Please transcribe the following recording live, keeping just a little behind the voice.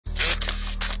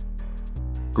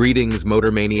Greetings,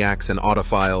 motor maniacs and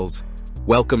autophiles.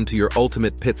 Welcome to your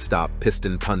ultimate pit stop,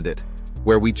 Piston Pundit,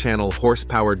 where we channel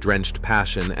horsepower-drenched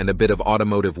passion and a bit of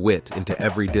automotive wit into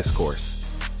every discourse.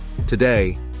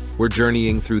 Today, we're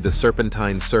journeying through the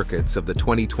serpentine circuits of the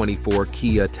 2024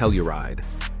 Kia Telluride,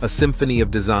 a symphony of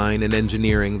design and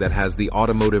engineering that has the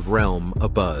automotive realm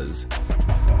abuzz.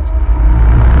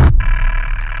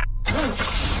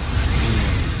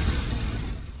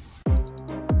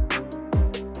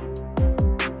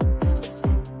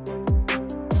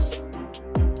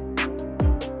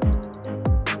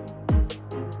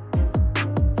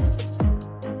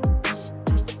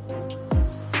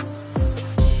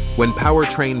 When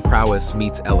Powertrain Prowess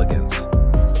meets Elegance.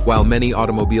 While many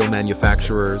automobile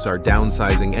manufacturers are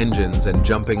downsizing engines and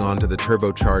jumping onto the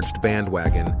turbocharged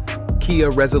bandwagon,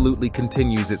 Kia resolutely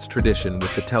continues its tradition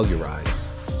with the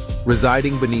Telluride.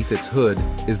 Residing beneath its hood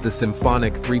is the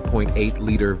symphonic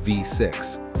 3.8-liter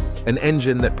V6, an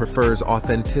engine that prefers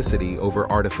authenticity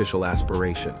over artificial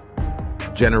aspiration.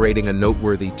 Generating a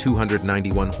noteworthy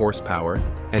 291 horsepower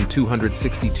and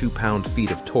 262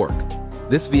 pound-feet of torque,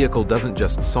 this vehicle doesn't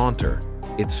just saunter,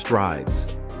 it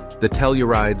strides. The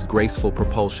Telluride's graceful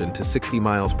propulsion to 60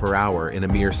 miles per hour in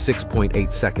a mere 6.8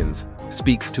 seconds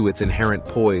speaks to its inherent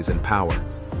poise and power.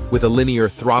 With a linear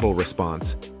throttle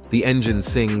response, the engine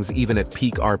sings even at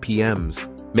peak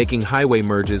RPMs, making highway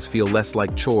merges feel less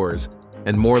like chores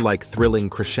and more like thrilling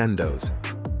crescendos.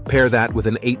 Pair that with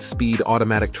an 8-speed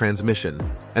automatic transmission,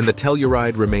 and the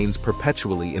Telluride remains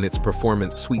perpetually in its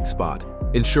performance sweet spot,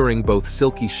 ensuring both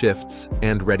silky shifts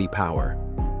and ready power.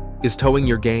 Is towing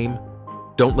your game?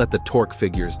 Don't let the torque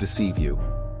figures deceive you.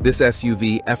 This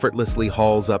SUV effortlessly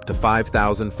hauls up to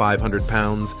 5,500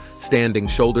 pounds, standing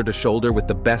shoulder to shoulder with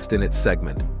the best in its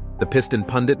segment. The Piston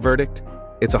Pundit verdict?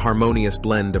 It's a harmonious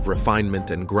blend of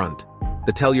refinement and grunt.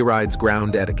 The Telluride's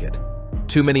ground etiquette.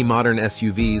 Too many modern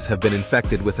SUVs have been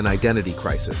infected with an identity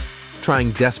crisis,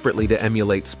 trying desperately to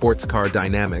emulate sports car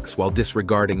dynamics while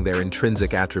disregarding their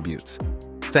intrinsic attributes.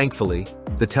 Thankfully,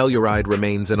 the Telluride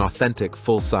remains an authentic,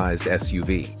 full-sized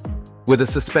SUV. With a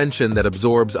suspension that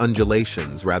absorbs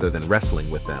undulations rather than wrestling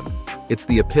with them, it's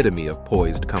the epitome of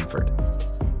poised comfort.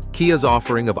 Kia's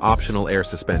offering of optional air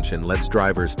suspension lets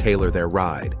drivers tailor their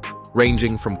ride,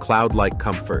 ranging from cloud-like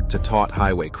comfort to taut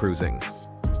highway cruising.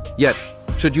 Yet,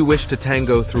 should you wish to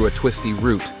tango through a twisty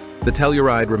route, the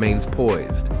Telluride remains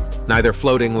poised, neither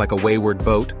floating like a wayward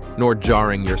boat nor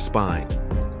jarring your spine.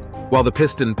 While the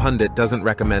Piston Pundit doesn't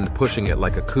recommend pushing it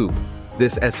like a coupe,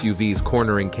 this SUV's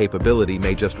cornering capability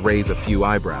may just raise a few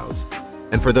eyebrows.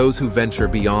 And for those who venture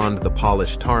beyond the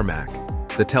polished tarmac,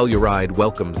 the Telluride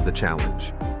welcomes the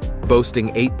challenge.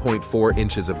 Boasting 8.4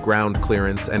 inches of ground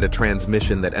clearance and a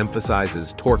transmission that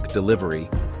emphasizes torque delivery,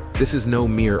 this is no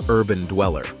mere urban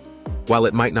dweller. While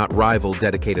it might not rival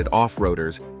dedicated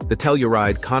off-roaders, the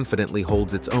Telluride confidently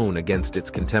holds its own against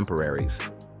its contemporaries.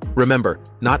 Remember,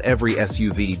 not every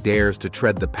SUV dares to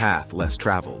tread the path less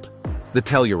traveled. The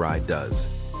Telluride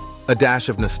does. A dash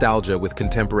of nostalgia with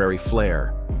contemporary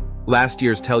flair. Last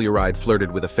year's Telluride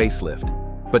flirted with a facelift,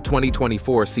 but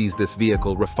 2024 sees this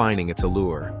vehicle refining its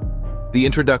allure. The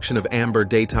introduction of amber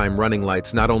daytime running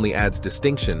lights not only adds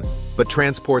distinction, but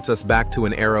transports us back to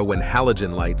an era when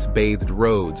halogen lights bathed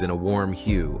roads in a warm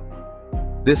hue.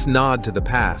 This nod to the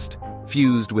past,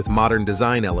 fused with modern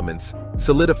design elements,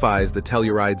 solidifies the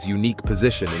Telluride's unique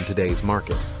position in today's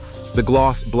market. The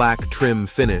gloss black trim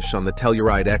finish on the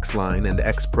Telluride X-Line and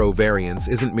X-Pro variants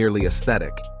isn't merely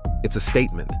aesthetic, it's a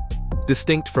statement.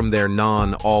 Distinct from their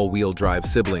non-all-wheel drive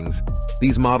siblings,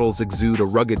 these models exude a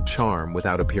rugged charm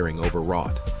without appearing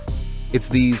overwrought. It's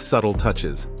these subtle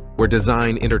touches, where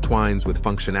design intertwines with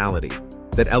functionality,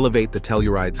 that elevate the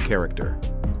Telluride's character.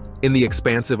 In the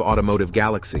expansive automotive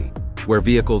galaxy, where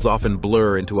vehicles often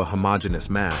blur into a homogeneous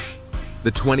mass,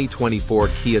 the 2024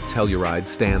 Kia Telluride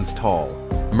stands tall,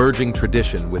 merging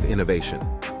tradition with innovation.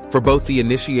 For both the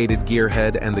initiated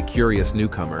gearhead and the curious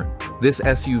newcomer, this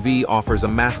SUV offers a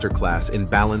masterclass in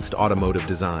balanced automotive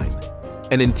design.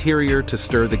 An interior to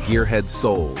stir the gearhead's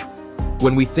soul.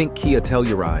 When we think Kia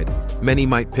Telluride, many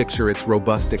might picture its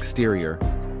robust exterior,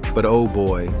 but oh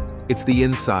boy, it's the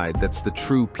inside that's the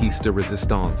true piece de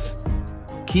resistance.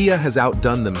 Kia has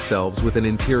outdone themselves with an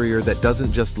interior that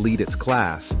doesn't just lead its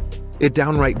class, it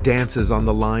downright dances on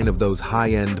the line of those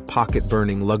high-end,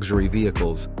 pocket-burning luxury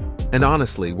vehicles. And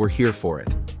honestly, we're here for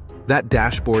it. That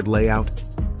dashboard layout,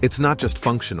 it's not just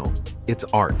functional, it's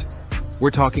art. We're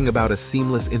talking about a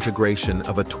seamless integration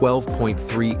of a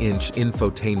 12.3-inch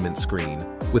infotainment screen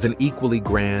with an equally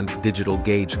grand digital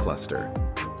gauge cluster.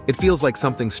 It feels like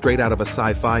something straight out of a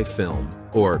sci-fi film,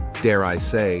 or, dare I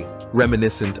say,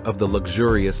 reminiscent of the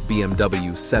luxurious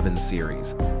BMW 7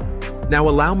 Series. Now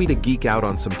allow me to geek out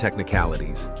on some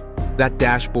technicalities. That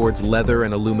dashboard's leather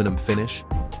and aluminum finish,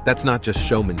 that's not just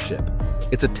showmanship.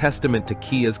 It's a testament to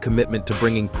Kia's commitment to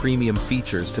bringing premium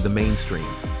features to the mainstream.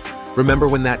 Remember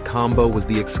when that combo was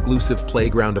the exclusive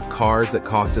playground of cars that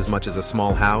cost as much as a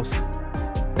small house?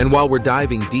 And while we're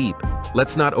diving deep,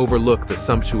 let's not overlook the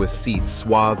sumptuous seats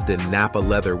swathed in Napa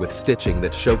leather with stitching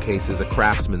that showcases a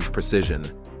craftsman's precision.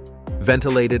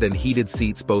 Ventilated and heated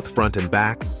seats both front and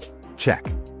back? Check.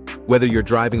 Whether you're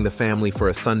driving the family for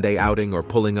a Sunday outing or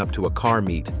pulling up to a car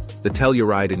meet, the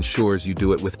Telluride ensures you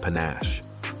do it with panache.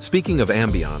 Speaking of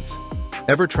ambiance,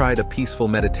 ever tried a peaceful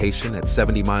meditation at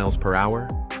 70 miles per hour?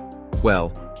 Well,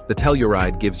 the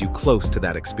Telluride gives you close to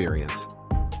that experience.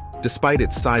 Despite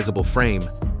its sizable frame,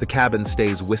 the cabin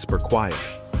stays whisper quiet.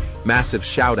 Massive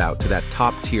shout out to that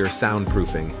top-tier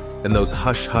soundproofing and those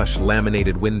hush-hush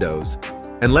laminated windows.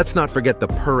 And let's not forget the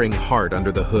purring heart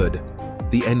under the hood,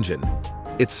 the engine.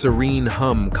 Its serene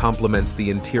hum complements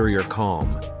the interior calm.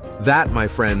 That, my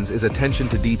friends, is attention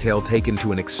to detail taken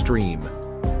to an extreme.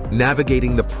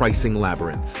 Navigating the pricing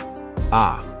labyrinth.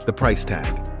 The price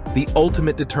tag. The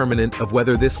ultimate determinant of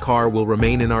whether this car will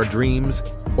remain in our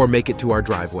dreams or make it to our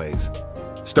driveways.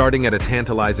 Starting at a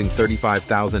tantalizing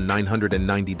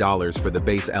 $35,990 for the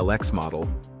base LX model,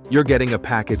 you're getting a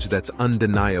package that's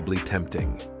undeniably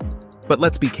tempting. But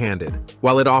let's be candid,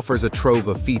 while it offers a trove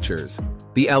of features,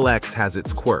 the LX has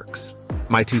its quirks.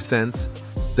 My 2 cents?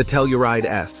 The Telluride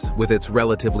S, with its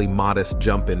relatively modest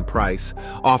jump in price,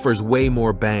 offers way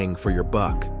more bang for your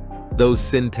buck. Those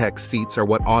Syntex seats are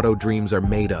what auto dreams are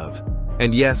made of.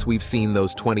 And yes, we've seen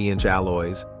those 20-inch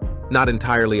alloys. Not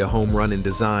entirely a home run in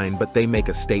design, but they make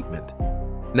a statement.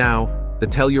 Now, the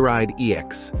Telluride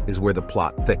EX is where the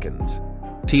plot thickens.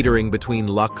 Teetering between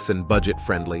luxe and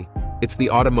budget-friendly, it's the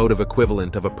automotive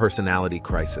equivalent of a personality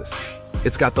crisis.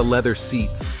 It's got the leather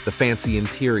seats, the fancy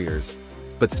interiors,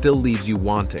 but still leaves you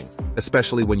wanting,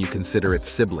 especially when you consider its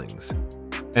siblings.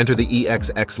 Enter the EX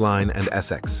X-Line and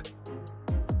SX.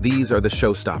 These are the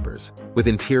showstoppers, with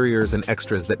interiors and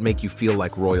extras that make you feel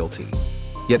like royalty.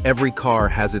 Yet every car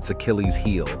has its Achilles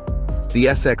heel. The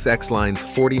SX X-Line's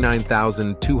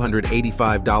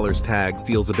 $49,285 tag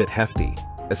feels a bit hefty,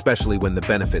 especially when the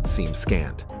benefits seem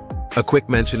scant. A quick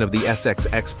mention of the SX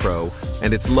X Pro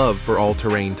and its love for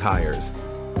all-terrain tires.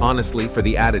 Honestly, for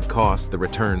the added cost, the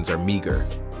returns are meager.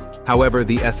 However,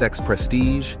 the SX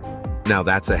Prestige? Now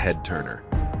that's a head-turner.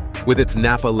 With its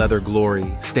Napa leather glory,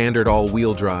 standard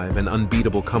all-wheel drive, and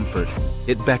unbeatable comfort,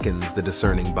 it beckons the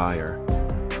discerning buyer.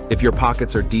 If your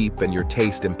pockets are deep and your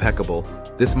taste impeccable,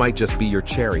 this might just be your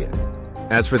chariot.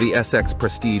 As for the SX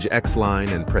Prestige X-Line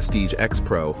and Prestige X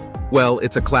Pro, well,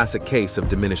 it's a classic case of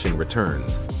diminishing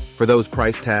returns. For those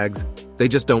price tags, they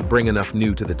just don't bring enough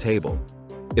new to the table.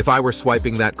 If I were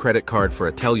swiping that credit card for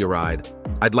a Telluride,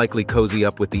 I'd likely cozy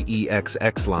up with the EX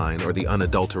X-Line or the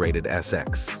unadulterated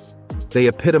SX. They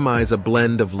epitomize a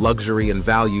blend of luxury and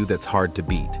value that's hard to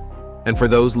beat. And for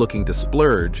those looking to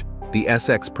splurge, the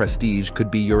SX Prestige could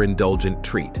be your indulgent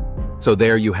treat. So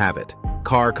there you have it,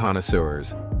 car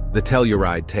connoisseurs, the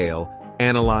Telluride tale,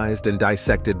 analyzed and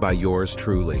dissected by yours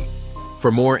truly.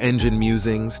 For more engine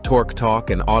musings, torque talk,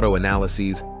 and auto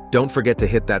analyses, don't forget to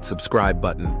hit that subscribe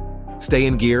button. Stay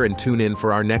in gear and tune in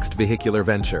for our next vehicular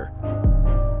venture.